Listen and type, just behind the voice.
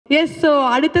S. So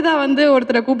அடுத்ததாக வந்து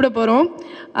ஒருத்தரை கூப்பிட போகிறோம்.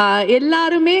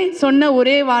 எல்லாருமே சொன்ன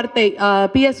ஒரே வார்த்தை,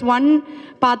 PS1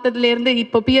 பார்த்ததுலேருந்து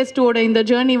இப்போ PS2ஓட இந்த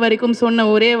ஜேர்னி வரைக்கும் சொன்ன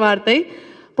ஒரே வார்த்தை,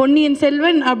 பொன்னியின்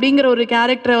செல்வன் அப்படிங்கிற ஒரு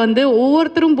கேரக்டரை வந்து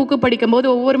ஒவ்வொருத்தரும் புக்கு படிக்கும்போது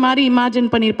ஒவ்வொரு மாதிரி இமேஜின்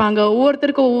பண்ணியிருப்பாங்க.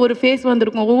 ஒவ்வொருத்தருக்கும் ஒவ்வொரு ஃபேஸ்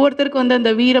வந்திருக்கும். ஒவ்வொருத்தருக்கும் வந்து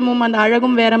அந்த வீரமும் அந்த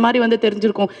அழகும் வேற மாதிரி வந்து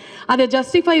தெரிஞ்சிருக்கும். அதை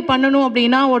ஜஸ்டிஃபை பண்ணணும்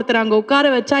அப்படின்னா ஒருத்தர் அங்கே உட்கார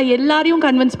வச்சா எல்லாரையும்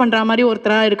கன்வின்ஸ் பண்ணுற மாதிரி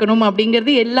ஒருத்தராக இருக்கணும்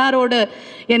அப்படிங்கிறது எல்லாரோட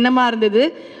எண்ணமாக இருந்தது.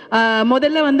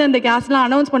 முதல்ல வந்து அந்த கேஸ்ட்லாம்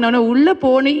அனௌன்ஸ் பண்ணோடனே உள்ளே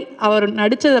போனி அவர்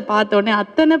நடித்ததை பார்த்தோடனே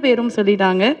அத்தனை பேரும்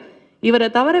சொல்லிட்டாங்க, இவரை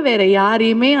தவிர வேற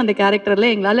யாரையுமே அந்த கேரக்டர்ல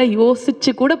எங்களால்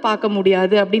யோசிச்சு கூட பார்க்க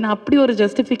முடியாது அப்படின்னு. அப்படி ஒரு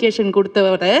ஜஸ்டிஃபிகேஷன்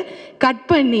கொடுத்தவரை கட்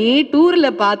பண்ணி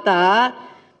டூரில் பார்த்தா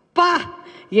பா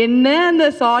என்ன அந்த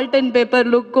சால்ட் அண்ட்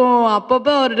பேப்பர் லுக்கும்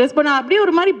அப்பப்போ அவர் ட்ரெஸ் பண்ண அப்படியே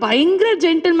ஒரு மாதிரி பயங்கர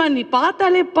ஜென்டில்மேன். நீ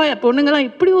பார்த்தாலே பொண்ணுங்களாம்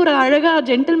இப்படி ஒரு அழகா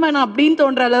ஜென்டில்மேன் அப்படின்னு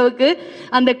தோன்ற அளவுக்கு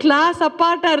அந்த கிளாஸ்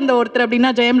அப்பார்ட்டா இருந்த ஒருத்தர்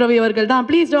அப்படின்னா ஜெயம் ரவி அவர்கள் தான்.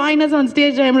 Please join us on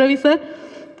stage, Jayam Ravi sir.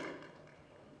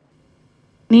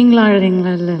 நீங்களும்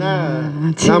அழறீங்களா? இல்லை,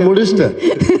 நான் முடிச்சிட்டேன்.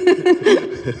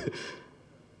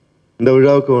 இந்த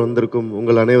விழாவுக்கு வந்திருக்கும்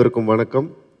உங்கள் அனைவருக்கும் வணக்கம்.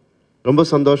 ரொம்ப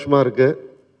சந்தோஷமா இருக்கு.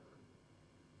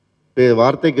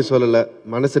 வார்த்தைக்கு சொல்லலை,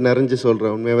 மனசு நிறைஞ்சு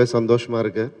சொல்கிறேன். உண்மையாகவே சந்தோஷமா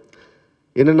இருக்கு.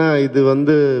 என்னென்னா இது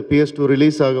வந்து PS2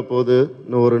 ரிலீஸ் ஆக போகுது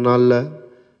இன்னும் ஒரு நாளில்.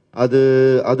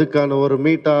 அதுக்கான ஒரு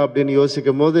மீட்டா அப்படின்னு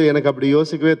யோசிக்கும் போது எனக்கு அப்படி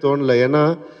யோசிக்கவே தோணலை. ஏன்னா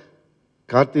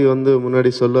கார்த்தி வந்து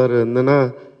முன்னாடி சொல்லுவார் என்னன்னா,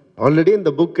 ஆல்ரெடி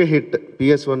இந்த புக்கு ஹிட்,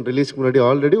 PS1 ரிலீஸ்க்கு முன்னாடி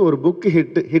ஆல்ரெடி ஒரு புக்கு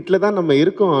ஹிட்டில் தான் நம்ம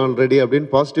இருக்கோம் ஆல்ரெடி அப்படின்னு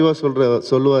பாசிட்டிவாக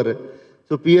சொல்லுவார்.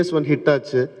 ஸோ PS1 ஹிட்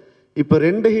ஆச்சு. இப்போ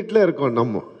 2 ஹிட்டில் இருக்கோம்.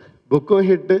 நம்ம புக்கும்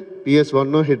ஹிட்டு,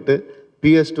 PS1ம் ஹிட்டு,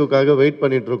 PS2க்காக வெயிட்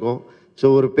பண்ணிகிட்ருக்கோம். ஸோ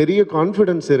ஒரு பெரிய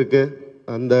கான்ஃபிடென்ஸ் இருக்குது.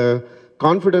 அந்த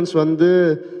கான்ஃபிடென்ஸ் வந்து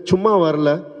சும்மா வரல,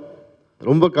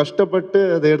 ரொம்ப கஷ்டப்பட்டு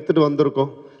அதை எடுத்துகிட்டு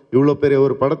வந்திருக்கோம். இவ்வளோ பெரிய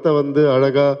ஒரு படத்தை வந்து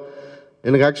அழகாக,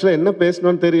 எனக்கு ஆக்சுவலாக என்ன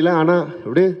பேசணும்னு தெரியல, ஆனால்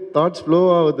அப்படியே தாட்ஸ் ஃப்ளோ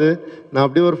ஆகுது. நான்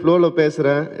அப்படியே ஒரு ஃப்ளோவில்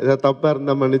பேசுகிறேன். ஏதாவது தப்பாக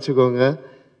இருந்தால் மன்னிச்சுக்கோங்க.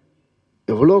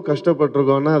 எவ்வளோ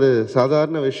கஷ்டப்பட்டிருக்கோன்னா அது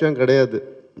சாதாரண விஷயம் கிடையாது.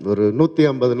 ஒரு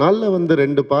 150 நாளில் வந்து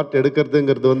 2 பார்ட்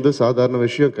எடுக்கிறதுங்கிறது வந்து சாதாரண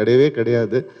விஷயம் கிடையவே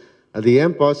கிடையாது. அது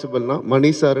ஏன் பாசிபிள்னா மணி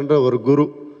சார்ன்ற ஒரு குரு,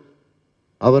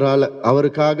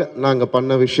 அவருக்காக நாங்கள்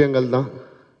பண்ண விஷயங்கள் தான்.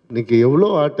 இன்னைக்கு எவ்வளோ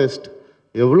ஆர்டிஸ்ட்,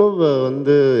 எவ்வளோ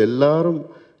வந்து எல்லாரும்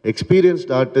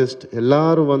எக்ஸ்பீரியன்ஸ்ட் ஆர்டிஸ்ட்,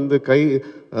 எல்லாரும் வந்து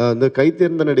இந்த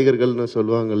கைத்தேர்ந்த நடிகர்கள்னு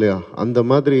சொல்லுவாங்க இல்லையா, அந்த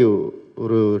மாதிரி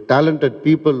ஒரு டேலண்டட்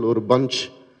பீப்புள், ஒரு பஞ்ச்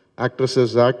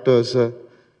ஆக்ட்ரஸஸ், ஆக்டர்ஸு,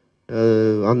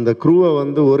 அந்த க்ரூவை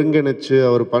வந்து ஒருங்கிணைச்சு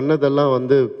அவர் பண்ணதெல்லாம்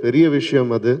வந்து பெரிய விஷயம்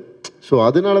அது. ஸோ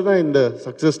அதனால தான் இந்த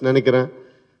சக்ஸஸ் நினைக்கிறேன்.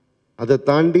 அதை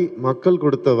தாண்டி மக்கள்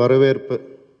கொடுத்த வரவேற்பு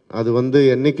அது வந்து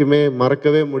என்றைக்குமே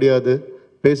மறக்கவே முடியாது.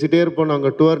 பேசிகிட்டே இருப்போம்.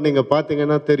 நாங்கள் டூர் நீங்கள்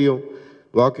பார்த்தீங்கன்னா தெரியும்.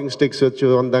 வாக்கிங் ஸ்டிக்ஸ் வச்சு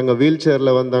வந்தாங்க, வீல்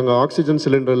சேரில் வந்தாங்க, ஆக்சிஜன்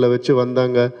சிலிண்டரில் வச்சு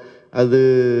வந்தாங்க. அது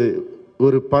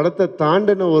ஒரு படத்தை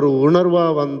தாண்டின ஒரு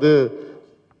உணர்வாக வந்து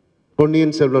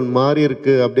பொன்னியின் செல்வன் மாறி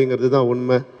இருக்கு அப்படிங்கிறது தான்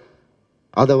உண்மை.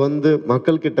 அதை வந்து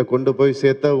மக்கள்கிட்ட கொண்டு போய்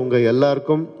சேர்த்த உங்கள்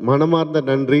எல்லாருக்கும் மனமார்ந்த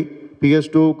நன்றி.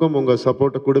 PS2க்கும் உங்கள்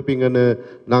சப்போர்ட்டை கொடுப்பீங்கன்னு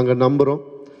நாங்கள் நம்புகிறோம்.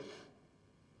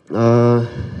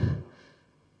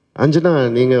 அஞ்சனா,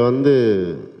 நீங்கள் வந்து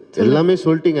எல்லாமே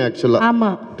சொல்லிட்டீங்க. ஆக்சுவலாக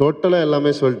ஆமாம், டோட்டலாக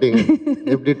எல்லாமே சொல்லிட்டீங்க.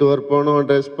 எப்படி டூர் போனோம்,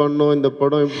 ட்ரெஸ் பண்ணோம், இந்த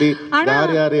படம் எப்படி,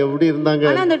 யார் யார் எப்படி இருந்தாங்க.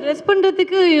 ஆனால் அந்த ட்ரெஸ்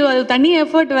பண்ணுறதுக்கு அது தனி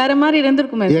எஃபர்ட் வேற மாதிரி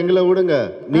இருந்திருக்குமே. எங்களை விடுங்க,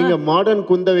 நீங்கள் மாடர்ன்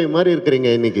குந்தவை மாதிரி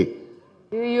இருக்கிறீங்க இன்னைக்கு.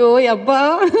 ஐயோ அப்பா,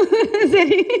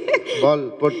 சரி பால்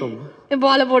போட்டோம்,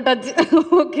 பால போட்டாச்சு.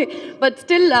 Okay, but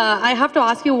still I have to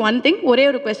ask you one thing. ஒரே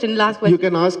ஒரு question, last question. You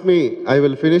can ask me, I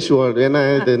will finish what. ஏன்னா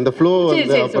இந்த ஃப்ளோ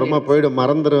வந்து அப்புறமா போய்டு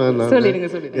மறந்துடுவேன் நான். சொல்லிடுங்க.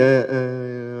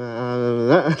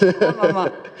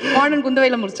 மாடர்ன்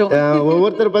குந்தவையில முடிச்சோம்.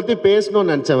 ஒவ்வொருத்தரை பற்றி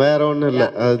பேசணும்னு நினச்சேன், வேற ஒன்றும் இல்லை.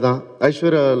 அதுதான்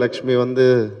ஐஸ்வர்யா லக்ஷ்மி வந்து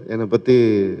என்னை பற்றி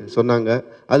சொன்னாங்க.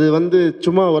 அது வந்து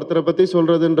சும்மா ஒருத்தரை பற்றி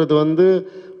சொல்கிறதுன்றது வந்து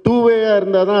டூ வேயாக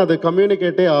இருந்தால் தான் அது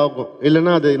கம்யூனிகேட்டே ஆகும்,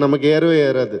 இல்லைன்னா அது நமக்கு ஏறவே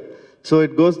ஏறாது. So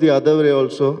it goes the other way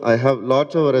also. I have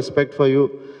lots of respect for you.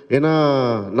 ஏன்னா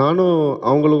நானும்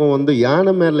அவங்களுக்கும் வந்து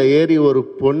யானை மேலே ஏறி ஒரு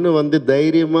பொண்ணு வந்து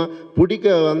தைரியமாக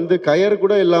பிடிக்க வந்து கயறு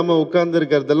கூட இல்லாமல்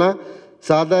உட்கார்ந்துருக்கிறதெல்லாம்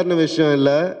சாதாரண விஷயம்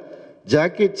இல்லை.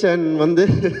 ஜாக்கி சான் வந்து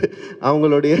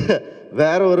அவங்களுடைய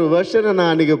வேற ஒரு வெர்ஷனை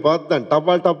நான் அன்றைக்கி பார்த்தேன்.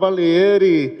 டபால்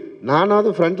ஏறி நானாவது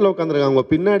ஃப்ரண்ட்டில் உட்காந்துருக்கேன், அவங்க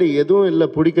பின்னாடி எதுவும் இல்லை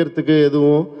பிடிக்கிறதுக்கு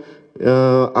எதுவும்.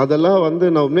 அதெல்லாம் வந்து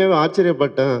நான் உண்மையாகவே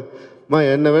ஆச்சரியப்பட்டேன்.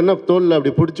 என்ன வேணா தோல்ல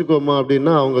அப்படி பிடிச்சிக்கோமா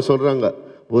அப்படின்னா அவங்க சொல்கிறாங்க,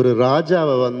 ஒரு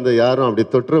ராஜாவை வந்து யாரும் அப்படி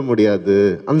தொற்ற முடியாது.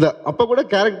 அந்த அப்போ கூட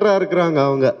கேரக்டராக இருக்கிறாங்க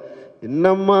அவங்க.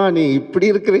 என்னம்மா நீ இப்படி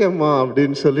இருக்கிறியம்மா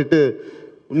அப்படின்னு சொல்லிட்டு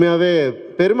உண்மையாகவே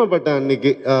பெருமைப்பட்டேன்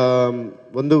அன்னைக்கு.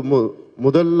 வந்து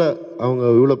முதல்ல அவங்க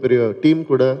இவ்வளோ பெரிய டீம்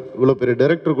கூட, இவ்வளோ பெரிய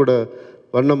டைரக்டர் கூட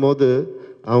பண்ணும்போது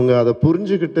அவங்க அதை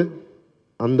புரிஞ்சுக்கிட்டு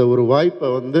அந்த ஒரு வாய்ப்பை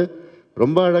வந்து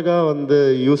ரொம்ப அழகாக வந்து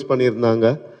யூஸ் பண்ணியிருந்தாங்க.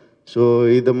 ஸோ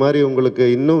இது மாதிரி உங்களுக்கு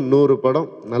இன்னும் 100 படம்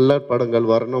நல்ல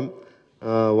படங்கள் வரணும்,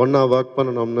 ஒன்றா ஒர்க்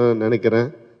பண்ணணும்னு நினைக்கிறேன்.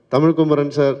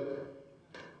 தமிழ்குமரன் சார்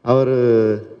அவர்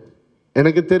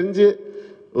எனக்கு தெரிஞ்சு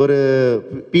ஒரு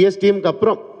பிஎஸ் டீமுக்கு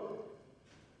அப்புறம்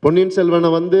பொன்னியின் செல்வனை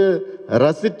வந்து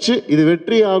ரசித்து இது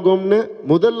வெற்றி ஆகும்னு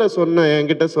முதல்ல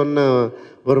என்கிட்ட சொன்ன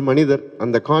ஒரு மனிதர்.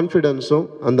 அந்த கான்ஃபிடென்ஸும்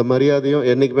அந்த மரியாதையும்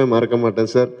என்றைக்குமே மறக்க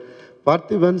மாட்டேன் சார்.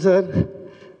 பார்த்திபன் சார்,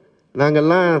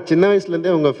 நாங்கள்லாம் சின்ன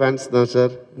வயசுலேருந்தே உங்கள் ஃபேன்ஸ் தான்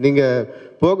சார். நீங்கள்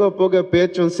போக போக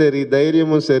பேச்சும் சரி,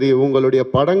 தைரியமும் சரி, உங்களுடைய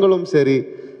படங்களும் சரி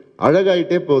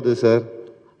அழகாயிட்டே போகுது சார்,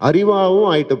 அறிவாகவும்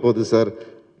ஆகிட்டு போகுது சார்.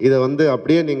 இதை வந்து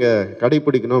அப்படியே நீங்கள்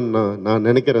கடைப்பிடிக்கணும்னு நான்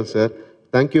நினைக்கிறேன் sir.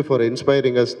 Thank you for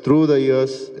inspiring us through the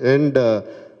years and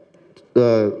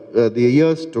the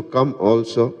years to come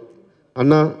also.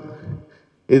 அண்ணா,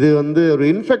 இது வந்து ஒரு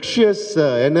இன்ஃபெக்ஷியஸ்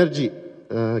எனர்ஜி.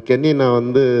 கென்னி நான்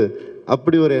வந்து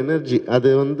அப்படி ஒரு எனர்ஜி. அது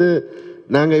வந்து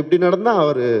நாங்கள் இப்படி நடந்தால்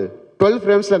அவர் 12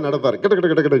 ஃப்ரேம்ஸில் நடப்பார், கிட்ட கிட்ட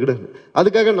கிட்ட கிட்ட கிட்ட.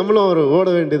 அதுக்காக நம்மளும் அவர் ஓட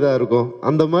வேண்டியதாக இருக்கும்.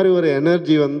 அந்த மாதிரி ஒரு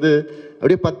எனர்ஜி வந்து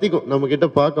அப்படியே பற்றிக்கும் நம்மக்கிட்ட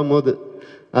பார்க்கும் போது.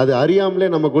 அது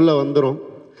அறியாமலே நமக்குள்ளே வந்துடும்.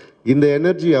 இந்த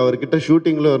எனர்ஜி அவர்கிட்ட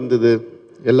ஷூட்டிங்கில் இருந்தது.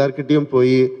 எல்லார்கிட்டையும்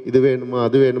போய் இது வேணுமா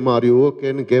அது வேணுமா ஆர் யூ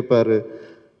ஓகேன்னு கேட்பார்.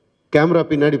 கேமரா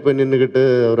பின்னாடி போய் நின்றுக்கிட்டு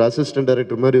ஒரு அசிஸ்டன்ட்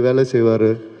டைரக்டர் மாதிரி வேலை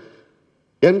செய்வார்.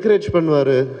 என்கரேஜ்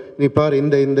பண்ணுவார். நீ பாரு,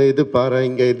 இந்த இது பாரு,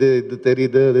 இங்கே இது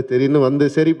தெரியுது அது தெரியுன்னு வந்து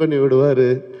சரி பண்ணி விடுவார்.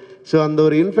 ஸோ அந்த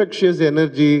ஒரு இன்ஃபெக்ஷியஸ்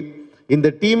எனர்ஜி இந்த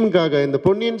டீமுக்காக, இந்த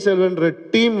பொன்னியின் செல்வன்ற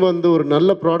டீம் வந்து ஒரு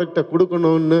நல்ல ப்ராடக்டை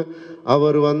கொடுக்கணும்னு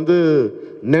அவர் வந்து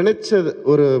நினச்சது,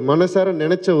 ஒரு மனசார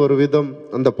நினச்ச ஒரு விதம்,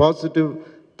 அந்த பாசிட்டிவ்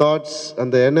தாட்ஸ்,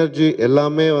 அந்த எனர்ஜி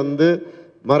எல்லாமே வந்து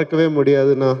மறக்கவே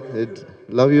முடியாதுண்ணா.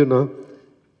 லவ் யூண்ணா.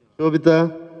 சோபிதா,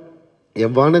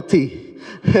 என் வானத்தி,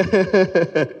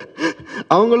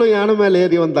 அவங்களும் யானை மேலே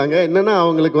ஏறி வந்தாங்க. என்னென்னா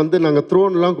அவங்களுக்கு வந்து நாங்கள்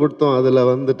த்ரோன்லாம் கொடுத்தோம், அதில்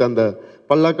வந்துட்டு அந்த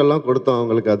பல்லாக்கெல்லாம் கொடுத்தோம்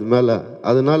அவங்களுக்கு அது மேலே.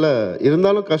 அதனால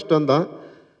இருந்தாலும் கஷ்டம்தான்.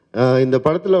 இந்த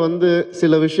படத்தில் வந்து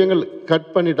சில விஷயங்கள்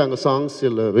கட் பண்ணிட்டாங்க, சாங்ஸ்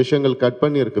சில விஷயங்கள் கட்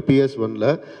பண்ணியிருக்கு PS1ல்.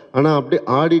 ஆனால் அப்படியே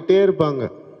ஆடிட்டே இருப்பாங்க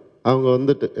அவங்க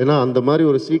வந்துட்டு. ஏன்னா அந்த மாதிரி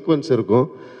ஒரு சீக்வன்ஸ் இருக்கும்.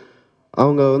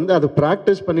 அவங்க வந்து அதை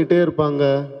ப்ராக்டிஸ் பண்ணிகிட்டே இருப்பாங்க,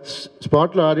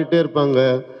 ஸ்பாட்டில் ஆடிட்டே இருப்பாங்க.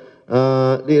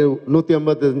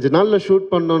 155 நாளில் ஷூட்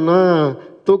பண்ணோன்னா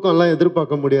தூக்கம்லாம்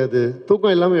எதிர்பார்க்க முடியாது.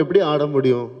 தூக்கம் இல்லாமல் எப்படி ஆட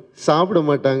முடியும்? சாப்பிட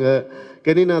மாட்டாங்க.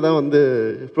 கெனினா தான் வந்து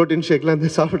ப்ரோட்டீன் ஷேக்லாம்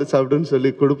வந்து சாப்பிடுன்னு சொல்லி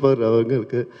கொடுப்பார்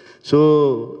அவங்களுக்கு. ஸோ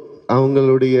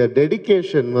அவங்களுடைய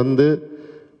டெடிக்கேஷன் வந்து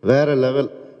வேறு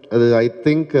லெவல். அது I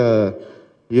think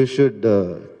you should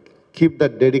keep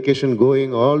that dedication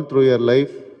going all through your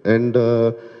life. And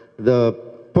the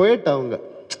poet,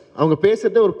 அவங்க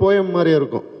பேசுகிறதே ஒரு போயம் மாதிரியே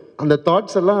இருக்கும். அந்த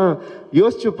தாட்ஸ் எல்லாம்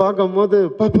யோசித்து பார்க்கும் போது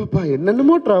பாப்பா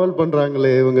என்னென்னமோ ட்ராவல்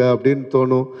பண்ணுறாங்களே இவங்க அப்படின்னு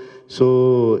தோணும். ஸோ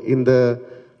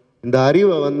இந்த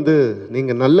அறிவை வந்து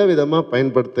நீங்கள் நல்ல விதமாக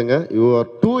பயன்படுத்துங்க. You are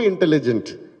two intelligent.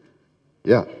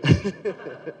 யா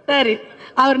சரி,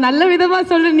 அவர் நல்ல விதமாக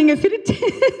சொல்ல நீங்கள் சிரிச்சு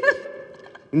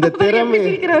இந்த திறமை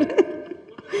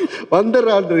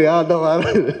வந்துடுறான்றியா? அந்த வார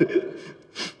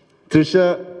த்ரிஷா,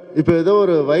 இப்போ ஏதோ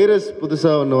ஒரு வைரஸ்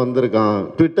புதுசாக ஒன்று வந்திருக்கான்,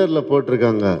 ட்விட்டரில்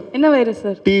போட்டிருக்காங்க. என்ன virus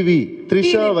sir? TV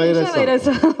Trisha virus.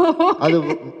 அது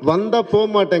வந்தால் போக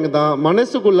மாட்டேங்குதான்,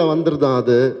 மனசுக்குள்ளே வந்துருதான்.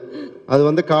 அது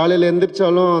வந்து காலையில்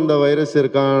எந்திரிச்சாலும் அந்த வைரஸ்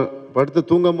இருக்கான், படுத்து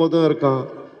தூங்கும் போதும் இருக்கான்.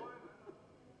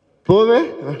 போவே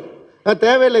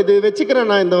தேவையில்லை, இது வச்சுக்கிறேன்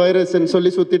நான் இந்த வைரஸ்ன்னு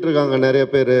சொல்லி சுற்றிட்டு இருக்காங்க நிறைய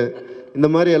பேர். இந்த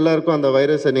மாதிரி எல்லாருக்கும் அந்த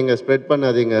வைரஸை நீங்கள் ஸ்ப்ரெட்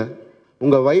பண்ணாதீங்க,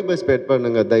 உங்கள் வைப்பை ஸ்ப்ரெட்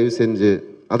பண்ணுங்க தயவு செஞ்சு.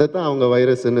 அதை தான் அவங்க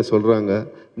வைரஸ்ன்னு சொல்கிறாங்க.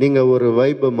 நீங்கள் ஒரு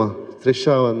வைப்புமா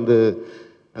த்ரிஷா வந்து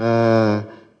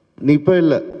நீ இப்போ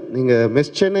இல்லை, நீங்கள்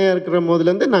மிஸ் சென்னையாக இருக்கிற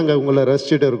போதுலேருந்து நாங்கள் உங்களை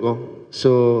ரசிச்சுட்டு இருக்கோம்.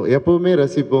 ஸோ எப்போவுமே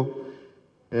ரசிப்போம்.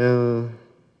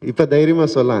 இப்போ தைரியமாக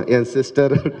சொல்லலாம், என்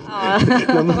சிஸ்டர்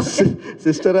நம்ம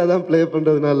சிஸ்டராக தான் ப்ளே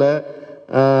பண்ணுறதுனால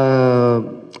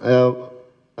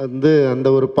வந்து அந்த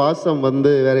ஒரு பாசம்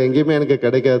வந்து வேறு எங்கேயுமே எனக்கு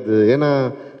கிடைக்காது. ஏன்னா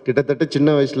கிட்டத்தட்ட சின்ன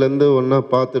வயசுலேருந்து ஒன்றா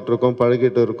பார்த்துட்ருக்கோம்,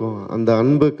 பழகிட்டு இருக்கோம். அந்த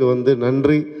அன்புக்கு வந்து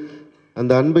நன்றி.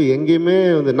 அந்த அன்பு எங்கேயுமே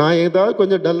வந்து நான் ஏதாவது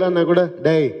கொஞ்சம் டல்லானா கூட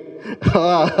டேய்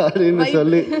அப்படின்னு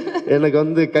சொல்லி எனக்கு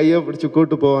வந்து கையை பிடிச்சி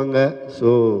கூப்பிட்டு போவாங்க. So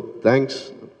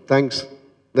thanks.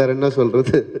 வேறு என்ன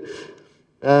சொல்கிறது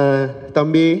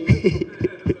தம்பி.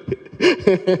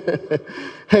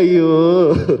 ஐயோ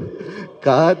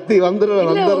கார்த்தி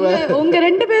வந்துடுறேன். உங்க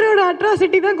 2 பேரோட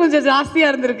அட்ராசிட்டி தான் கொஞ்சம் ஜாஸ்தியா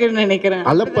இருந்திருக்குன்னு நினைக்கிறேன்.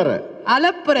 அலப்பற.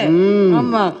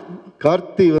 ஆமா,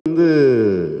 கார்த்தி வந்து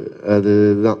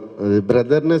அதுதான், அது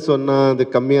பிரதர்னு சொன்னா அது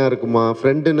கம்மியா இருக்குமா,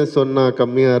 ஃப்ரெண்டுன்னு சொன்னா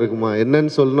கம்மியா இருக்குமா,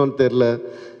 என்னன்னு சொல்லணும்னு தெரியல.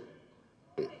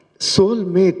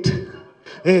 சோல்மேட்.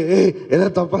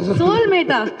 ஏதாவது தப்பா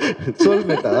சோல்மேட்டா?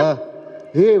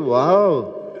 Wow,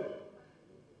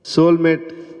 soulmate.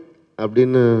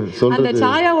 அப்படின்னு அந்த சொல்றது.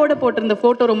 சாயாவோட போட்டிருந்த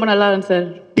போட்டோ ரொம்ப நல்லா இருந்துச்சு சார்.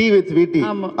 டீ வித் விடி,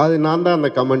 அது நான் தான்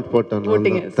அந்த கமெண்ட்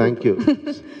போட்டேன். தேங்க்யூ.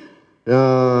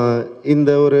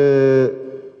 இந்த ஒரு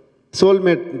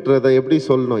சோல்மேட்ன்றதை எப்படி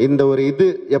சொல்லணும், இந்த ஒரு இது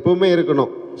எப்பவுமே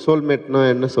இருக்கணும். சோல்மேட்னா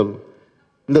என்ன சொல்லணும்,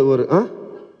 இந்த ஒரு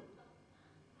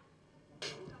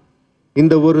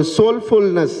இந்த ஒரு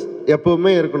சோல்ஃபுல்னஸ்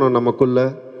எப்பவுமே இருக்கணும் நமக்குள்ள.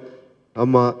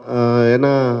 ஆமாம்,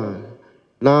 ஏன்னா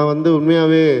நான் வந்து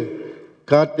உண்மையாகவே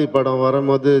கார்த்தி படம்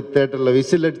வரும்போது தேட்டரில்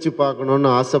விசில் அடித்து பார்க்கணுன்னு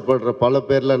ஆசைப்படுற பல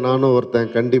பேரில் நானும்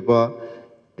ஒருத்தன். கண்டிப்பாக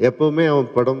எப்போவுமே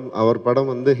அவர்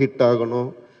படம் வந்து ஹிட்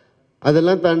ஆகணும்.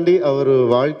 அதெல்லாம் தாண்டி அவர்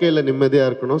வாழ்க்கையில் நிம்மதியாக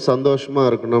இருக்கணும், சந்தோஷமாக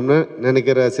இருக்கணும்னு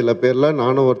நினைக்கிற சில பேரில்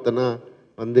நானும் ஒருத்தனாக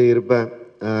வந்து இருப்பேன்.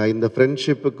 இந்த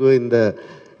ஃப்ரெண்ட்ஷிப்புக்கு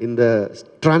இந்த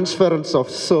ட்ரான்ஸ்ஃபரன்ஸ்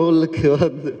ஆஃப் சோலுக்கு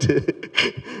வந்துட்டு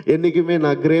என்றைக்குமே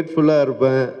நான் கிரேட்ஃபுல்லாக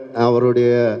இருப்பேன்.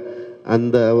 அவருடைய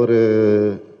அந்த ஒரு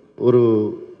ஒரு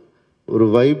ஒரு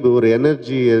வைப், ஒரு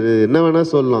எனர்ஜி, அது என்ன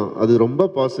வேணால் சொல்லலாம், அது ரொம்ப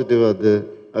பாசிட்டிவ்.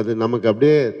 அது நமக்கு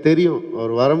அப்படியே தெரியும்,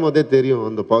 அவர் வரும்போதே தெரியும்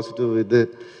அந்த பாசிட்டிவ் இது.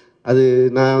 அது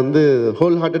நான் வந்து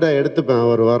ஹோல் ஹார்ட்டடாக எடுத்துப்பேன்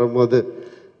அவர் வரும்போது.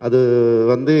 அது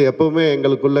வந்து எப்போவுமே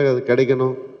எங்களுக்குள்ளே அது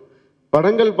கிடைக்கணும்.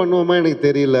 படங்கள் பண்ணுவோமா எனக்கு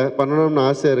தெரியல, பண்ணணும்னு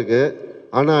ஆசை இருக்குது.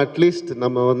 ஆனால் அட்லீஸ்ட்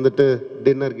நம்ம வந்துட்டு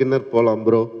டின்னர் போகலாம்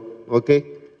ப்ரோ. ஓகே,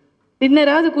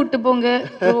 டின்னராவது கூப்பிட்டு போங்க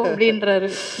அப்படின்றாரு.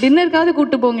 டின்னருக்காவது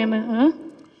கூப்பிட்டு போங்க என்ன.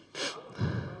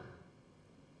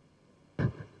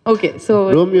 Okay, so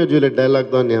Romeo Juliet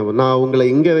dialogue தான் ஞாபகம். நான் உங்களை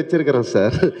இங்கே வச்சிருக்கிறேன்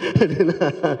சார்,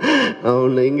 நான்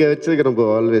உன்னை இங்கே வச்சிருக்கிறேன் bro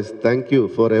always. Thank you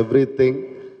for every thing.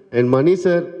 And money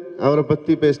sir, அவரை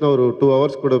பற்றி பேசினா ஒரு 2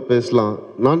 hours கூட பேசலாம்,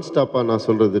 நான் ஸ்டாப்பாக. நான்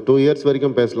சொல்கிறது 2 years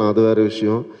வரைக்கும் பேசலாம், அது வேறு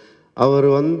விஷயம். அவர்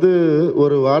வந்து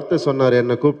ஒரு வார்த்தை சொன்னார்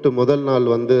என்னை கூப்பிட்டு முதல் நாள்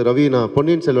வந்து, ரவி நான்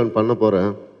பொன்னியின் செல்வன் பண்ண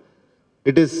போகிறேன்,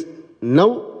 it is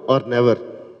now are never.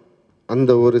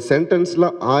 அந்த ஒரு சென்டென்ஸில்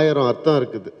 1000 அர்த்தம்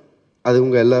இருக்குது. அது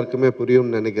உங்கள் எல்லாருக்குமே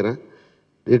புரியும்னு நினைக்கிறேன்.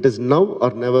 It is now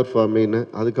are never for மீன்னு.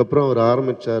 அதுக்கப்புறம் அவர்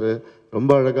ஆரம்பித்தார்,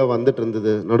 ரொம்ப அழகாக வந்துட்டு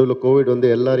இருந்தது. நடுவில் கோவிட் வந்து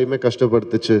எல்லாரையுமே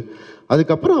கஷ்டப்படுத்துச்சு.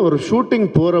 அதுக்கப்புறம் அவர் ஷூட்டிங்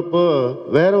போகிறப்போ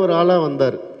வேற ஒரு ஆளாக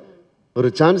வந்தார்.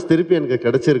 ஒரு சான்ஸ் திருப்பி எனக்கு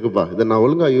கிடச்சிருக்குப்பா, இதை நான்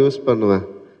ஒழுங்காக யூஸ் பண்ணுவேன்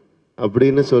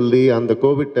அப்படின்னு சொல்லி அந்த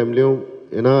கோவிட் டைம்லேயும்.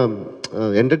 ஏன்னா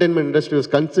entertainment industry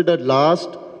was considered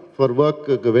last for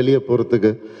ஒர்க்குக்கு வெளியே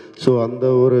போகிறதுக்கு. ஸோ அந்த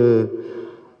ஒரு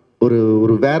ஒரு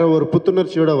ஒரு வேற ஒரு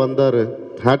புத்துணர்ச்சியோடு வந்தார்.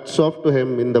 Hats off to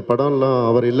him. இந்த படம்லாம்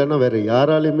அவர் இல்லைன்னா வேறு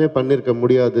யாராலையுமே பண்ணியிருக்க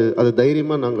முடியாது, அது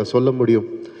தைரியமாக நாங்கள் சொல்ல முடியும்.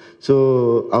 ஸோ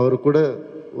அவர் கூட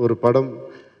ஒரு படம்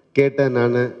கேட்டேன்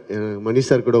நான், மணி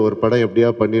சார் கூட ஒரு படம்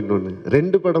எப்படியா பண்ணிடணுன்னு.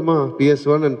 2 படமாக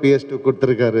PS1 அண்ட் PS2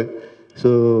 கொடுத்துருக்காரு. ஸோ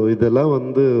இதெல்லாம்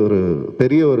வந்து ஒரு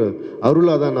பெரிய ஒரு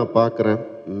அருளாக தான் நான் பார்க்குறேன்.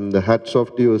 இந்த hats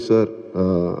off to you sir,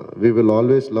 we will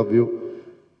always love you.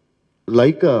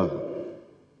 Lyca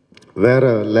வேற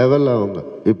லெவல் அவங்க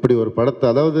இப்படி ஒரு படத்தை,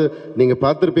 அதாவது நீங்கள்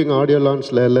பார்த்துருப்பீங்க ஆடியோ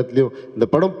லான்ச்சில் எல்லாத்துலேயும், இந்த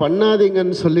படம்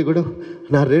பண்ணாதீங்கன்னு சொல்லி கூட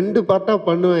நான் 2 பார்ட்டாக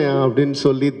பண்ணுவேன் அப்படின்னு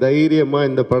சொல்லி தைரியமாக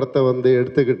இந்த படத்தை வந்து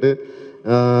எடுத்துக்கிட்டு,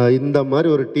 இந்த மாதிரி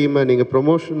ஒரு டீமை நீங்கள்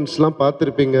ப்ரொமோஷன்ஸ்லாம்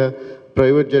பார்த்துருப்பீங்க,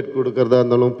 ப்ரைவேட் ஜெட் கொடுக்குறதா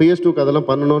இருந்தாலும். PS2க்கு அதெல்லாம்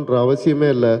பண்ணணுன்ற அவசியமே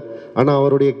இல்லை. ஆனால்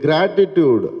அவருடைய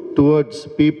gratitude towards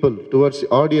people, towards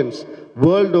audience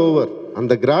world over,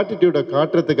 அந்த கிராட்டிடியூடை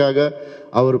காட்டுறதுக்காக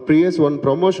அவர் PS1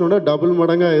 ப்ரொமோஷனோட டபுள்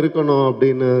மடங்காக இருக்கணும்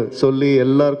அப்படின்னு சொல்லி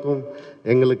எல்லாருக்கும்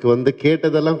எங்களுக்கு வந்து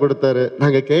கேட்டதெல்லாம் கொடுத்தாரு.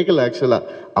 நாங்கள் கேட்கல, ஆக்சுவலாக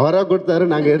அவராக கொடுத்தாரு,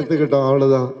 நாங்கள் எடுத்துக்கிட்டோம்,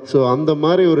 அவ்வளோதான். ஸோ அந்த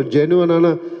மாதிரி ஒரு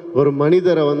ஜெனுவனான ஒரு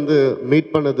மனிதரை வந்து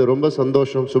மீட் பண்ணது ரொம்ப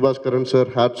சந்தோஷம். Subaskaran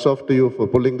sir, hats off to you for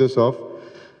pulling this off.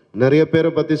 நிறைய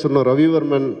பேரை பற்றி சொன்னோம்.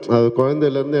 ரவிவர்மன்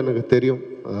குழந்தையிலேருந்து எனக்கு தெரியும்,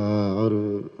 அவர்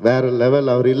வேறு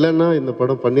லெவல். அவர் இல்லைன்னா இந்த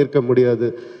படம் பண்ணியிருக்க முடியாது.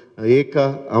 ஏகா,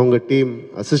 அவங்க team,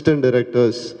 assistant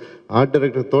directors, art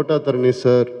director தோட்டாத்தரணி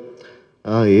sir,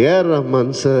 AR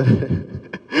Rahman sir.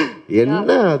 என்ன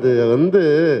அது வந்து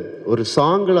ஒரு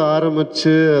சாங்கில்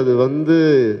ஆரம்பித்து அது வந்து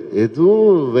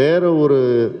எதுவும் வேற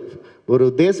ஒரு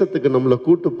தேசத்துக்கு நம்மளை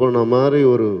கூட்டு போன மாதிரி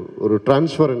ஒரு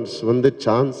டிரான்ஸ்ஃபரன்ஸ் வந்து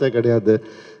சான்ஸே கிடையாது.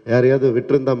 யாரையாவது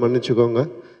விட்டுருந்தா மன்னிச்சுக்கோங்க.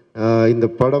 இந்த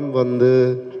படம் வந்து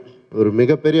ஒரு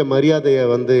மிகப்பெரிய மரியாதையை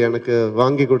வந்து எனக்கு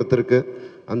வாங்கி கொடுத்துருக்கு.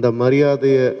 அந்த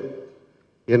மரியாதையை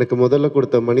எனக்கு முதல்ல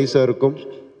கொடுத்த மணி சாருக்கும்,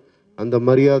 அந்த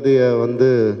மரியாதையை வந்து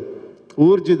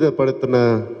ஊர்ஜிதப்படுத்தின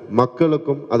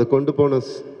மக்களுக்கும், அதை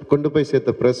கொண்டு போய்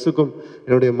சேர்த்த ப்ரெஸ்ஸுக்கும்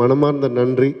என்னுடைய மனமார்ந்த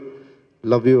நன்றி.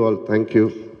 Love you all. Thank you.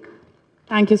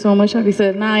 Thank you so much Abhi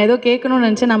sir. நான் ஏதோ கேட்கணும்னு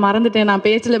நினச்சேன், நான் மறந்துட்டேன், நான்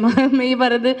பேச்சில் மெய்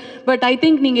வருது. பட் ஐ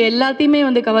திங்க் நீங்கள் எல்லாத்தையுமே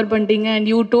வந்து கவர் பண்ணிட்டீங்க. அண்ட்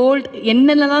யூ டோல்ட்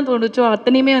என்னென்னலாம் தோணுச்சோ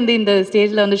அத்தனையுமே வந்து இந்த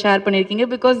ஸ்டேஜில் வந்து ஷேர் பண்ணியிருக்கீங்க.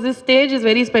 Because this stage is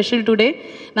very special today.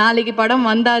 நாளைக்கு படம்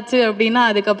வந்தாச்சு அப்படின்னா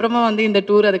அதுக்கப்புறமா வந்து இந்த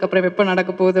டூர் அதுக்கப்புறம் எப்போ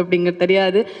நடக்க போகுது அப்படிங்கிறது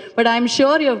தெரியாது. But I am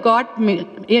sure you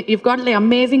got like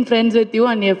amazing friends with you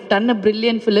and you done a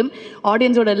brilliant film.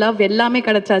 ஆடியன்ஸோட லவ் எல்லாமே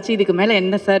கிடைச்சாச்சு. இதுக்கு மேலே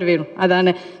என்ன சார் வேணும்?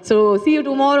 அதானே. So see you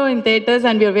tomorrow in theaters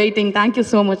and we are waiting. Thank you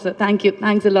so much sir.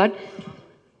 Thanks a lot.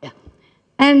 Yeah.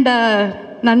 And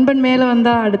நண்பன் மேலே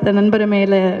வந்தால் அடுத்த நண்பரை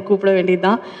மேலே கூப்பிட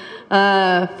வேண்டியதுதான்.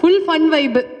 ஃபுல் ஃபன்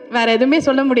வைப்பு, வேற எதுவுமே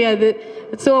சொல்ல முடியாது.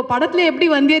 ஸோ படத்தில் எப்படி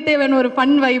வந்தியத்தேவன் ஒரு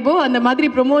ஃபன் வைபோ அந்த மாதிரி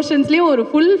ப்ரொமோஷன்ஸ்லேயும் ஒரு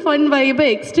full fun vibe,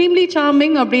 extremely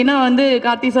charming அப்படின்னா வந்து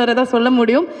கார்த்தி சாரை தான் சொல்ல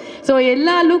முடியும். ஸோ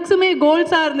எல்லா லுக்ஸுமே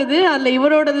கோல்ஸாக இருந்தது. அதில்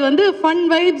இவரோடது வந்து ஃபன்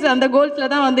வைப்ஸ் அந்த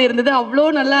கோல்ஸில் தான் வந்து இருந்தது. அவ்வளோ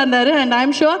நல்லா இருந்தார். அண்ட் ஐ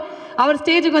எம் ஷுர் அவர்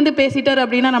ஸ்டேஜுக்கு வந்து பேசிட்டார்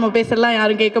அப்படின்னா நம்ம பேசலாம்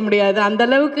யாரும் கேட்க முடியாது. அந்த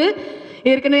அளவுக்கு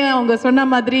ஏற்கனவே அவங்க சொன்ன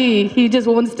மாதிரி he just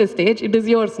owns the stage. It is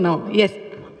yours now. Yes.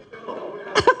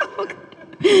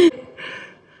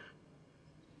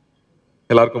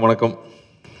 எல்லாருக்கும் வணக்கம்.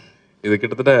 இது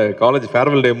கிட்டத்தட்ட காலேஜ்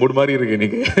ஃபேர்வெல் டே மூட் மாதிரி இருக்கு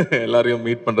இன்னைக்கு. எல்லாரையும்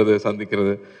மீட் பண்ணுறது,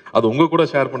 சந்திக்கிறது, அது உங்கள் கூட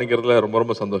ஷேர் பண்ணிக்கிறதுல ரொம்ப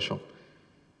ரொம்ப சந்தோஷம்.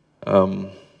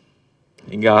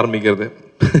 இங்கே ஆரம்பிக்கிறது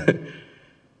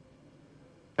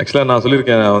ஆக்சுவலாக நான்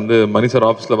சொல்லியிருக்கேன், நான் வந்து மணி சார்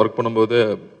ஆஃபீஸில் ஒர்க் பண்ணும்போது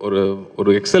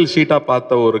ஒரு எக்ஸல் ஷீட்டாக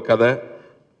பார்த்த ஒரு கதை,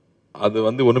 அது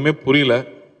வந்து ஒன்றுமே புரியல.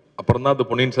 அப்புறம் தான் அது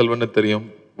பொன்னியின் செல்வன்னு தெரியும்.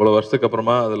 இவ்வளோ வருஷத்துக்கு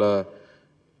அப்புறமா அதில்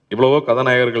இவ்வளவோ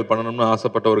கதாநாயகர்கள் பண்ணணும்னு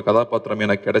ஆசைப்பட்ட ஒரு கதாபாத்திரம்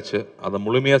எனக்கு கிடைச்சு அதை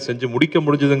முழுமையாக செஞ்சு முடிக்க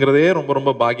முடிஞ்சதுங்கிறதே ரொம்ப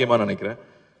ரொம்ப பாக்கியமாக நினைக்கிறேன்.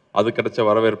 அது கிடைச்ச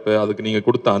வரவேற்பு, அதுக்கு நீங்கள்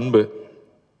கொடுத்த அன்பு,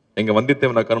 எங்கள்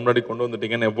வந்தியத்தேவனை கண் முன்னாடி கொண்டு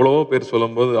வந்துட்டீங்கன்னு எவ்வளவோ பேர்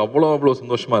சொல்லும்போது அவ்வளோ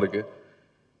சந்தோஷமாக இருக்குது.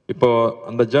 இப்போ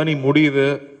அந்த ஜேர்னி முடியுது.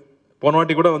 போன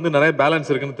வாட்டி கூட வந்து நிறைய பேலன்ஸ்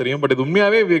இருக்குன்னு தெரியும். பட் இது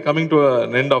உண்மையாகவே we coming to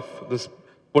end of this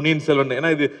Ponniyin Selvan. ஏன்னா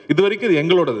இது வரைக்கும் இது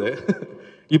எங்களோடது.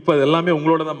 இப்போ அது எல்லாமே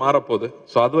உங்களோட தான் மாறப்போகுது.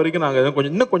 ஸோ அது வரைக்கும் நாங்கள்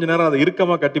இன்னும் கொஞ்சம் நேரம் அதை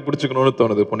இறுக்கமாக கட்டி பிடிச்சிக்கணும்னு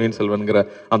தோணுது பொன்னியின் செல்வன்கிற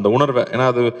அந்த உணர்வை. ஏன்னா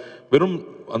அது வெறும்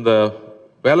அந்த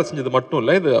வேலை செஞ்சது மட்டும்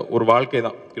இல்லை, இது ஒரு வாழ்க்கை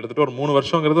தான். கிட்டத்தட்ட ஒரு 3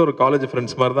 வருஷங்கிறது ஒரு காலேஜ்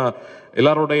ஃப்ரெண்ட்ஸ் மாதிரி தான்.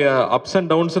 எல்லாருடைய அப்ஸ்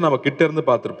அண்ட் டவுன்ஸும் நம்ம கிட்ட இருந்து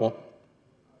பார்த்துருப்போம்.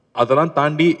 அதெல்லாம்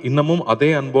தாண்டி இன்னமும் அதே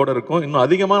அன்போடு இருக்கும், இன்னும்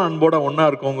அதிகமான அன்போட ஒன்றா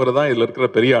இருக்குங்கிறது தான் இதில் இருக்கிற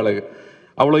பெரிய அழகு.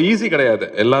 அவ்வளோ ஈஸி கிடையாது.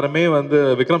 எல்லாருமே வந்து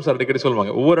விக்ரம் சார் அடிக்கடி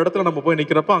சொல்லுவாங்க, ஒவ்வொரு இடத்துல நம்ம போய்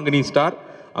நிற்கிறப்போ அங்கே நீ ஸ்டார்,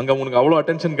 அங்கே உனக்கு அவ்வளோ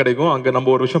அட்டென்ஷன் கிடைக்கும், அங்கே நம்ம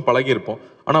ஒரு விஷயம் பழகியிருப்போம்.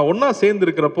 ஆனால் ஒன்றா சேர்ந்து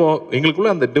இருக்கிறப்போ எங்களுக்குள்ள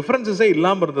அந்த டிஃப்ரென்சஸே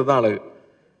இல்லாமல் இருந்தது தான் அழகு.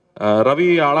 ரவி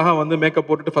அழகாக வந்து மேக்கப்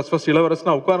போட்டுட்டு ஃபர்ஸ்ட்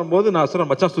இளவரசனா உட்காரும்போது நான்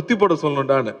சொல்கிறேன், மச்சான் சுற்றி போட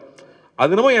சொல்லணுண்டான்னு.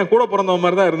 அது என்னமோ என் கூட பிறந்தவங்க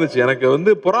மாதிரி தான் இருந்துச்சு. எனக்கு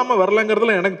வந்து பொறாம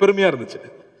வரலங்கிறதுல எனக்கு பெருமையாக இருந்துச்சு.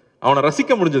 அவனை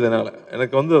ரசிக்க முடிஞ்சது என்னால்.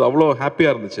 எனக்கு வந்து அவ்வளோ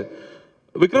ஹாப்பியாக இருந்துச்சு.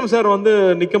 விக்ரம் சார் வந்து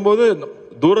நிற்கும் போது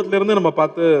தூரத்துல இருந்து நம்ம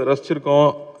பார்த்து ரசிச்சிருக்கோம்.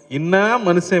 இன்னும்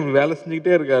மனுஷன் வேலை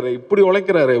செஞ்சுக்கிட்டே இருக்காரு, இப்படி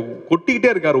உழைக்கிறாரு, கொட்டிக்கிட்டே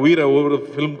இருக்காரு உயிரை ஒவ்வொரு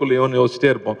ஃபிலிம்குள்ளேயும் யோசிச்சிட்டே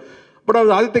இருப்போம். பட்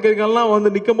அது ஆதித்ய கரிகாலன்லாம்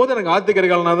வந்து நிற்கும் போது எனக்கு ஆதித்ய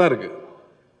கரிகாலனா தான் இருக்கு.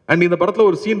 அண்ட் இந்த படத்தில்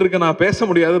ஒரு சீன் இருக்கு, நான் பேச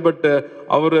முடியாது. பட்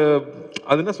அவர்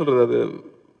அது என்ன சொல்றது, அது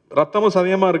ரத்தமும்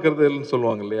சதயமா இருக்கிறதுன்னு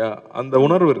சொல்லுவாங்க இல்லையா, அந்த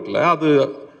உணர்வு இருக்குல்ல, அது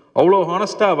அவ்வளோ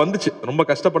ஹானஸ்டாக வந்துச்சு, ரொம்ப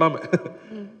கஷ்டப்படாமல்.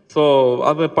 ஸோ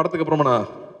அது படத்துக்கு அப்புறமா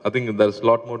I think there's a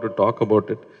lot more to talk about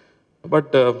it. But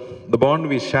the bond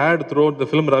we shared throughout the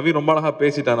film, Ravi ரொம்ப அழகாக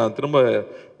பேசிட்டேன். நான் திரும்ப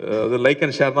லைக்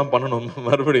அண்ட் ஷேர் தான் பண்ணணும்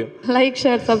மறுபடியும். லைக்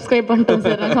ஷேர் சப்ஸ்கிரைப் பண்ணிட்டோம்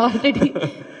சார் ஆல்ரெடி.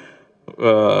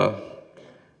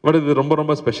 பட் இது ரொம்ப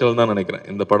ரொம்ப ஸ்பெஷல் தான் நினைக்கிறேன்.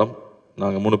 இந்த படம்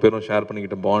நாங்கள் 3 பேரும் ஷேர்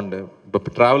பண்ணிக்கிட்ட பாண்டு,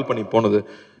 இப்போ ட்ராவல் பண்ணி போனது.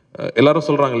 எல்லாரும்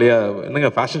சொல்றாங்க இல்லையா, என்னங்க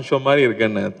ஃபேஷன் ஷோ மாதிரி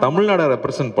இருக்குன்னு. தமிழ்நாடை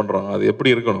ரெப்ரசென்ட் பண்றோம், அது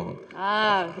எப்படி இருக்கணும்?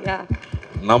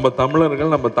 நம்ம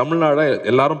தமிழர்கள், நம்ம தமிழ்நாடை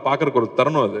எல்லாரும் பார்க்கறதுக்கு ஒரு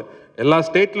தருணம். அது எல்லா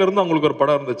ஸ்டேட்ல இருந்து அவங்களுக்கு ஒரு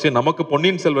படம் இருந்துச்சு. நமக்கு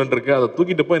பொன்னியின் செல்வன் இருக்கு, அதை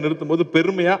தூக்கிட்டு போய் நிறுத்தும் போது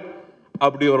பெருமையா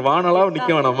அப்படி ஒரு வானலா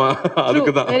நிக்க வேணாமா?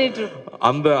 அதுக்குதான்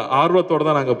அந்த ஆர்வத்தோட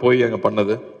தான் நாங்க போய் அங்க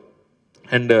பண்ணது.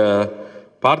 அண்ட்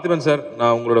பார்த்திபன் சார்,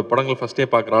 நான் உங்களோட படங்கள் ஃபர்ஸ்டே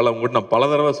பார்க்குறாள், உங்கள்கிட்ட நான் பல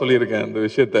தடவை சொல்லியிருக்கேன் இந்த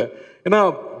விஷயத்த. ஏன்னா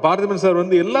பார்த்திபன் சார்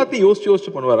வந்து எல்லாத்தையும்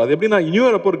யோசிச்சு பண்ணுவார். அது எப்படின்னா நியூ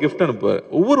இயர் அப்போ ஒரு கிஃப்ட் அனுப்புவார்.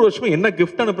 ஒவ்வொரு வருஷமும் என்ன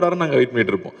கிஃப்ட் அனுப்புறாருன்னு நாங்கள் வெயிட்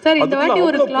பண்ணிட்டு இருப்போம். சார் இந்த வாட்டி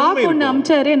ஒரு கிளாக் ஒன்று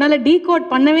அமிச்சாரு, என்னால் டீகோட்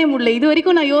பண்ணவே முடியல. இது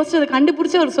வரைக்கும் நான் யோசிச்சதை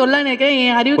கண்டுபிடிச்சு அவர் சொல்ல நினைக்கிறேன்.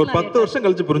 என் அறிவு ஒரு 10 வருஷம்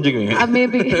கழிச்சு புரிஞ்சுக்குவீங்க.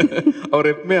 அவர்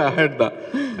எப்பவுமே அஹெட் தான்.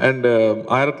 அண்ட்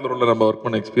 1000 நம்ம ஒர்க்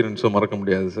பண்ண எக்ஸ்பீரியன்ஸும் மறக்க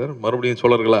முடியாது சார். மறுபடியும்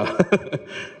சொல்லர்களா,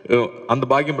 அந்த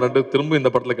பாக்கியம் 2 திரும்ப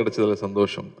இந்த படத்தில் கிடைச்சதுல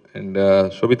சந்தோஷம். அண்ட்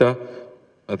ஷோபிதா,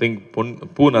 ஐ திங்க்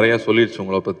பூ நிறையா சொல்லிடுச்சு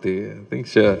உங்களை பற்றி. ஐ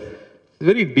திங்க்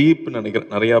வெரி டீப்னு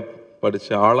நினைக்கிறேன். நிறையா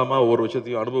படித்து ஆழமாக ஒவ்வொரு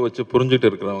விஷயத்தையும் அனுபவிச்சு புரிஞ்சுட்டு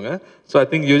இருக்கிறவங்க. So I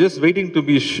think you just waiting to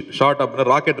be short Apna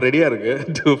rocket ரெடியாக இருக்கு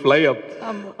டு ஃப்ளை அப்.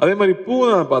 அதே மாதிரி பூ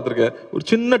நான் பார்த்துருக்கேன். ஒரு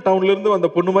சின்ன டவுன்லேருந்து அந்த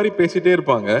பொண்ணு மாதிரி பேசிகிட்டே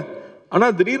இருப்பாங்க.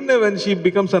 ஆனால் திடீர்னு when she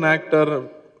becomes an actor,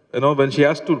 you know, when she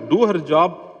has to do her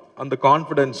job, அந்த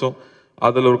கான்ஃபிடென்ஸும்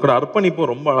அதில் இருக்கிற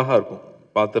அர்ப்பணிப்பும் ரொம்ப அழகாக இருக்கும்,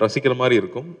 பார்த்து ரசிக்கிற மாதிரி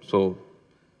இருக்கும். So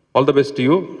all the best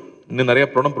you. இன்னும் நிறைய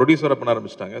படம் ப்ரொடியூசராக பண்ண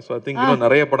ஆரம்பிச்சிட்டாங்க. ஸோ ஐ திங்க் இன்னும்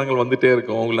நிறைய படங்கள் வந்துட்டே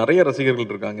இருக்கும். உங்களுக்கு நிறைய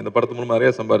ரசிகர்கள் இருக்காங்க. இந்த படத்து மூலமாக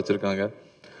நிறைய சம்பாரிச்சிருக்காங்க.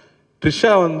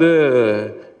 ட்ரிஷா வந்து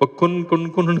இப்போ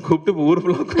குன்னு கூப்பிட்டு இப்போ ஊர்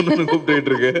ஃபுல்லாக குன்னு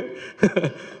கூப்பிட்டு இருக்கு.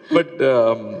 பட்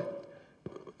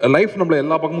லைஃப் நம்மளை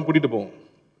எல்லா பக்கமும் கூட்டிகிட்டு போகும்.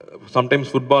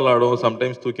 சம்டைம்ஸ் ஃபுட்பால் ஆடும்,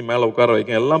 சம்டைம்ஸ் தூக்கி மேலே உட்கார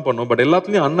வைக்கும், எல்லாம் பண்ணும். பட்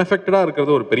எல்லாத்துலேயும் அன்அஃபெக்டடாக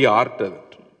இருக்கிறது ஒரு பெரிய ஆர்ட். அது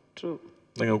ட்ரூ.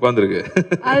 நீங்க உட்கார்ந்துருக்கு.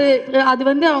 அது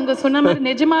வந்து அவங்க சொன்ன மாதிரி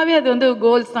நிஜமாவே அது வந்து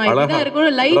கோல்ஸ் தான். இதுதான்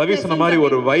இருக்கணும் லைஃப். ரவி சொன்ன மாதிரி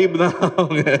ஒரு வைப் தான்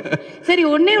அவங்க. சரி,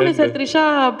 ஒண்ணே ஒண்ணு சார், த்ரிஷா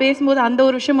பேசும்போது அந்த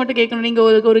ஒரு விஷயம் மட்டும் கேட்கணும். நீங்க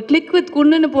ஒரு கிளிக் வித்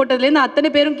குன்னுன்னு போட்டதுல இருந்து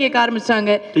அத்தனை பேரும் கேட்க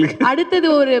ஆரம்பிச்சாங்க, அடுத்தது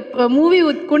ஒரு மூவி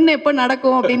வித் குன்னு எப்ப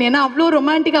நடக்கும் அப்படின்னு. ஏன்னா அவ்வளவு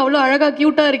ரொமான்டிக்கா, அவ்வளவு அழகா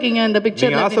கியூட்டா இருக்கீங்க அந்த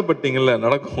பிக்சர். ஆசைப்பட்டீங்கல்ல,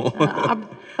 நடக்கும்.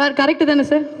 கரெக்ட் தானே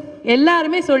சார்?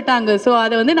 எல்லாருமே சொல்லிட்டாங்க. சோ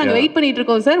அதை வந்து நாங்க வெயிட் பண்ணிட்டு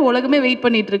இருக்கோம் சார். உலகமே வெயிட்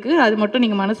பண்ணிட்டு இருக்கு. அது மட்டும்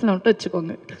நீங்க மனசுல மட்டும்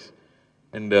வச்சுக்கோங்க.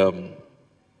 அண்ட்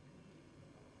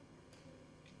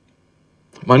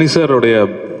மணி சாருடைய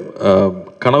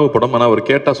கனவு படம், ஆனால் அவர்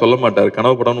கேட்டால் சொல்ல மாட்டார்,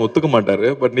 கனவு படம்னு ஒத்துக்க மாட்டார்.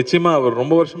 பட் நிச்சயமாக அவர்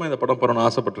ரொம்ப வருஷமாக இந்த படம் பண்ணணும்னு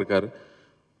ஆசைப்பட்டிருக்காரு.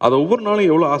 அதை ஒவ்வொரு நாளும்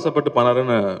எவ்வளோ ஆசைப்பட்டு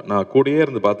பண்ணாருன்னு நான் கூடயே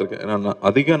இருந்து பார்த்துருக்கேன். நான்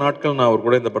அதிக நாட்கள் நான் அவர்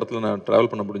கூட இந்த படத்தில் நான்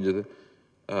ட்ராவல் பண்ண முடிஞ்சது.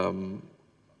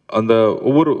 அந்த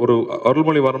ஒரு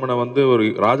அருள்மொழிவர்மனை வந்து ஒரு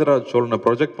ராஜராஜ சோழனை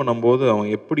ப்ரொஜெக்ட் பண்ணும்போது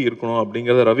அவன் எப்படி இருக்கணும்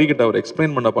அப்படிங்கிறத ரவி கிட்ட அவர்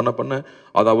எக்ஸ்பிளைன் பண்ண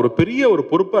அதை அவர் பெரிய ஒரு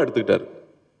பொறுப்பாக எடுத்துக்கிட்டார்.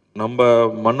 நம்ம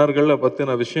மன்னர்களை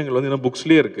பற்றின விஷயங்கள் வந்து இன்னும்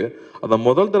புக்ஸ்லேயே இருக்குது. அதை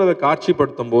முதல் தடவை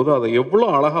காட்சிப்படுத்தும் போது அதை எவ்வளோ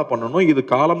அழகாக பண்ணணும், இது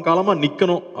காலமாக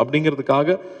நிற்கணும்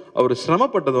அப்படிங்கிறதுக்காக அவர்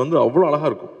சிரமப்பட்டது வந்து அவ்வளோ அழகாக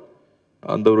இருக்கும்.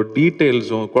 அந்த ஒரு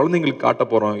டீட்டெயில்ஸும் குழந்தைங்களுக்கு காட்ட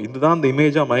போகிறோம், இதுதான் அந்த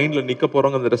இமேஜாக மைண்டில் நிற்க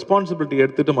போகிறோங்க, அந்த ரெஸ்பான்சிபிலிட்டி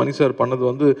எடுத்துகிட்டு மணி சார் பண்ணது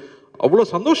வந்து அவ்வளோ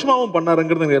சந்தோஷமாகவும்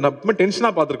பண்ணாருங்கிறது நான் எப்பவுமே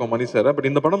டென்ஷனாக பார்த்துருக்கோம் மணி சாரை. பட்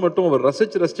இந்த படம் மட்டும் அவர்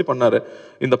ரசித்து பண்ணார்.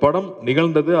 இந்த படம்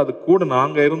நிகழ்ந்தது, அது கூட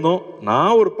நாங்கள் இருந்தோம்,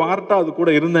 நான் ஒரு பார்ட்டாக அது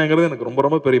கூட இருந்தேங்கிறது எனக்கு ரொம்ப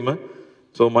ரொம்ப பெருமை.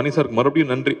 ஸோ மணி சாருக்கு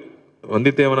மறுபடியும் நன்றி.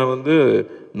 வந்தியத்தேவனை வந்து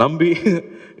நம்பி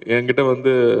என்கிட்ட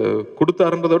வந்து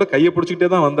கொடுத்தாருன்றத விட கையை பிடிச்சிக்கிட்டே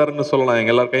தான் வந்தாருன்னு சொல்லலாம்.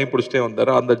 எங்கள் எல்லாரும் கையை பிடிச்சிட்டே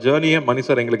வந்தார். அந்த ஜேர்னியை மணி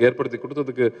சார் எங்களுக்கு ஏற்படுத்தி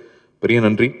கொடுத்ததுக்கு பெரிய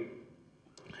நன்றி.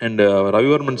 அண்ட்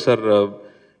ரவிவர்மன் சார்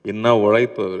என்ன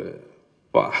உழைப்பு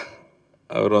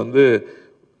அவர் வந்து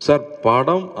சார்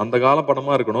படம் அந்த கால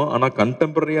படமாக இருக்கணும், ஆனால்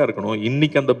கண்டெம்பரரியாக இருக்கணும்.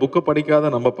 இன்னைக்கு அந்த புக்கை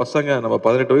படிக்காத நம்ம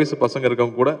 18 வயசு பசங்க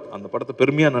இருக்கவங்க கூட அந்த படத்தை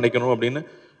பெருமையாக நினைக்கணும் அப்படின்னு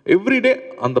எவ்ரிடே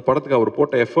அந்த படத்துக்கு அவர்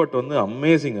போட்ட எஃபர்ட் வந்து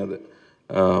அமேசிங். அது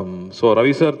ஸோ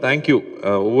ரவி சார் தேங்க்யூ.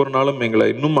 ஒவ்வொரு நாளும் எங்களை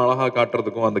இன்னும் அழகாக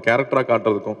காட்டுறதுக்கும் அந்த கேரக்டராக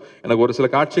காட்டுறதுக்கும். எனக்கு ஒரு சில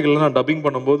காட்சிகள்லாம் நான் டப்பிங்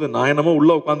பண்ணும்போது நான் என்னமோ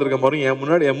உள்ளே உட்காந்துருக்க மாதிரி என்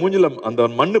முன்னாடி என் மூஞ்சில் அந்த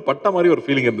மண்ணு பட்ட மாதிரி ஒரு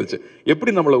ஃபீலிங் இருந்துச்சு.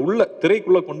 எப்படி நம்மளை உள்ள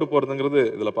திரைக்குள்ளே கொண்டு போகிறதுங்கிறது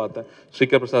இதில் பார்த்தேன்.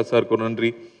 ஸ்ரீகர் பிரசாத் சாருக்கு ஒரு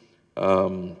நன்றி,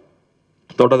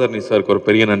 தோட்டதர்ணி சாருக்கு ஒரு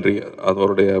பெரிய நன்றி.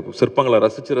 அவருடைய சிற்பங்களை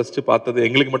ரசித்து பார்த்தது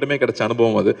எங்களுக்கு மட்டுமே கிடைச்ச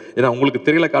அனுபவம் அது. ஏன்னா உங்களுக்கு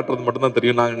திரையில காட்டுறது மட்டும்தான்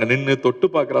தெரியும், நாங்கள் அங்கே நின்று தொட்டு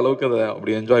பார்க்குற அளவுக்கு அதை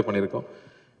அப்படி என்ஜாய் பண்ணியிருக்கோம்.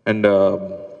 அண்ட்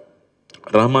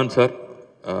ரஹ்மான் சார்,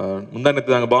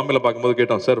 முந்தானத்து நாங்கள் பாம்பேல பார்க்கும்போது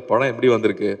கேட்டோம், சார் படம் எப்படி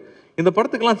வந்திருக்கு? இந்த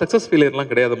படத்துக்கெல்லாம் சக்ஸஸ் ஃபெயிலியர்லாம்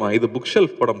கிடையாதுமா, இது புக்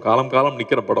ஷெல்ஃப் படம், காலம்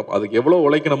நிற்கிற படம், அதுக்கு எவ்வளோ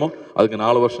உழைக்கணுமோ அதுக்கு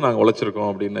 4 வருஷம் நாங்கள் உழைச்சிருக்கோம்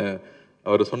அப்படின்னு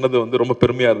அவர் சொன்னது வந்து ரொம்ப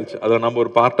பெருமையாக இருந்துச்சு. அதில் நம்ம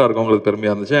ஒரு பார்ட்டாக இருக்கவங்களுக்கு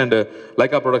பெருமையாக இருந்துச்சு. அண்ட்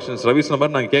லைக்கா ப்ரொடக்ஷன்ஸ் ரவி சொன்ன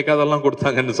மாதிரி நாங்கள் கேட்காதெல்லாம்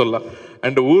கொடுத்தாங்கன்னு சொல்லலாம்.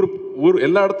 அண்ட் ஊர்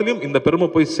எல்லா இடத்துலையும் இந்த பெருமை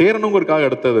போய் சேரணுங்கிறதுக்காக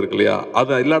எடுத்தது இருக்கு இல்லையா,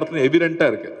 அது எல்லா இடத்துலையும்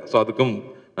எவிடென்ட்டாக இருக்குது. ஸோ அதுக்கும்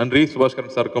நன்றி.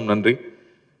 சுபாஷ்கரன் சாருக்கும் நன்றி.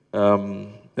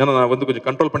 ஏன்னா நான் வந்து கொஞ்சம்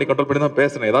கண்ட்ரோல் பண்ணி தான்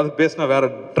பேசுறேன். ஏதாவது பேசினா வேற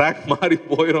ட்ராக் மாதிரி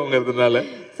போயிடும்ங்கிறதுனால.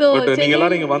 பட் நீங்கள்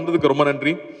எல்லாரும் இங்கே வந்ததுக்கு ரொம்ப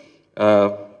நன்றி.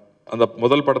 அந்த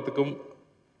முதல் படத்துக்கும்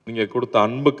நீங்கள் கொடுத்த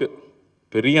அன்புக்கு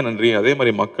பெரிய நன்றி. அதே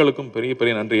மாதிரி மக்களுக்கும்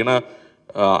பெரிய நன்றி. ஏன்னா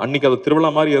அன்னைக்கு அது திருவிழா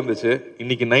மாதிரி இருந்துச்சு,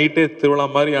 இன்னைக்கு நைட்டே திருவிழா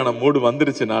மாதிரியான மூடு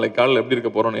வந்துருச்சு. நாளைக்கு காலையில் எப்படி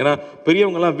இருக்க போறோம். ஏன்னா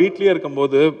பெரியவங்கலாம் வீட்லயே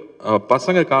இருக்கும்போது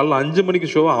பசங்க காலைல 5 மணிக்கு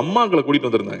ஷோவை அம்மாக்களை கூட்டிட்டு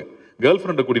வந்திருந்தாங்க, கேர்ள்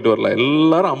ஃப்ரெண்டை கூட்டிட்டு வரல,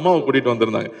 எல்லாரும் அம்மாவை கூட்டிட்டு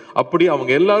வந்திருந்தாங்க. அப்படி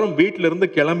அவங்க எல்லாரும் வீட்டுல இருந்து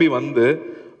கிளம்பி வந்து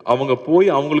அவங்க போய்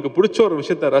அவங்களுக்கு பிடிச்ச ஒரு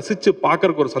விஷயத்த ரசிச்சு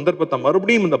பார்க்கறதுக்கு ஒரு சந்தர்ப்பத்தை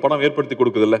மறுபடியும் இந்த படம் ஏற்படுத்தி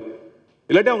கொடுக்குதுல்ல.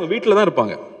 இல்லாட்டி அவங்க வீட்டில் தான்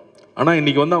இருப்பாங்க. ஆனால்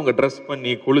இன்னைக்கு வந்து அவங்க ட்ரெஸ்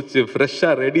பண்ணி குளிச்சு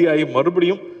ஃப்ரெஷ்ஷாக ரெடி ஆகி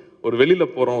மறுபடியும் ஒரு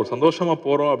வெளியில் போகிறோம், ஒரு சந்தோஷமாக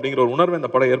போகிறோம் அப்படிங்கிற ஒரு உணர்வை இந்த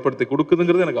படம் ஏற்படுத்தி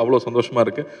கொடுக்குதுங்கிறது எனக்கு அவ்வளோ சந்தோஷமாக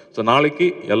இருக்குது. ஸோ நாளைக்கு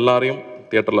எல்லாரையும்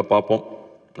தியேட்டரில் பார்ப்போம்.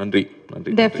 நன்றி.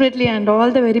 Definitely and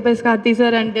all the very best Karthi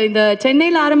sir. And இந்த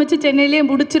சென்னையில் ஆரம்பித்து சென்னையிலேயே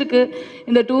முடிச்சிருக்கு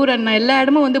இந்த டூர். அண்ட் எல்லா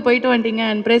இடமும் வந்து போயிட்டு வந்துட்டீங்க.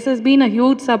 And press has been a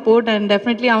huge support. And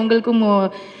definitely அவங்களுக்கும்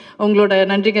உங்களோட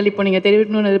நன்றிகள் இப்போ நீங்கள்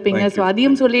தெரிவிக்கணும்னு இருப்பீங்க. ஸோ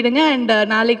அதையும் சொல்லிடுங்க. அண்ட்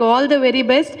நாளைக்கு all the very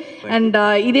best. And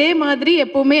இதே மாதிரி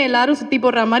எப்போவுமே எல்லாரும் சுற்றி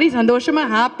போடுற மாதிரி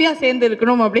சந்தோஷமாக ஹாப்பியாக சேர்ந்து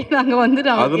இருக்கணும் அப்படின்னு நாங்கள் வந்து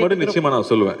அது மட்டும் நிச்சயமாக நான்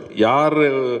சொல்லுவேன். யார்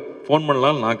ஃபோன்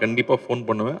பண்ணலாம் நான் கண்டிப்பாக ஃபோன்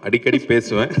பண்ணுவேன், அடிக்கடி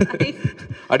பேசுவேன்,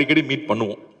 அடிக்கடி மீட்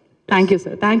பண்ணுவோம். Thank you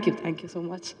sir. Thank you so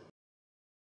much.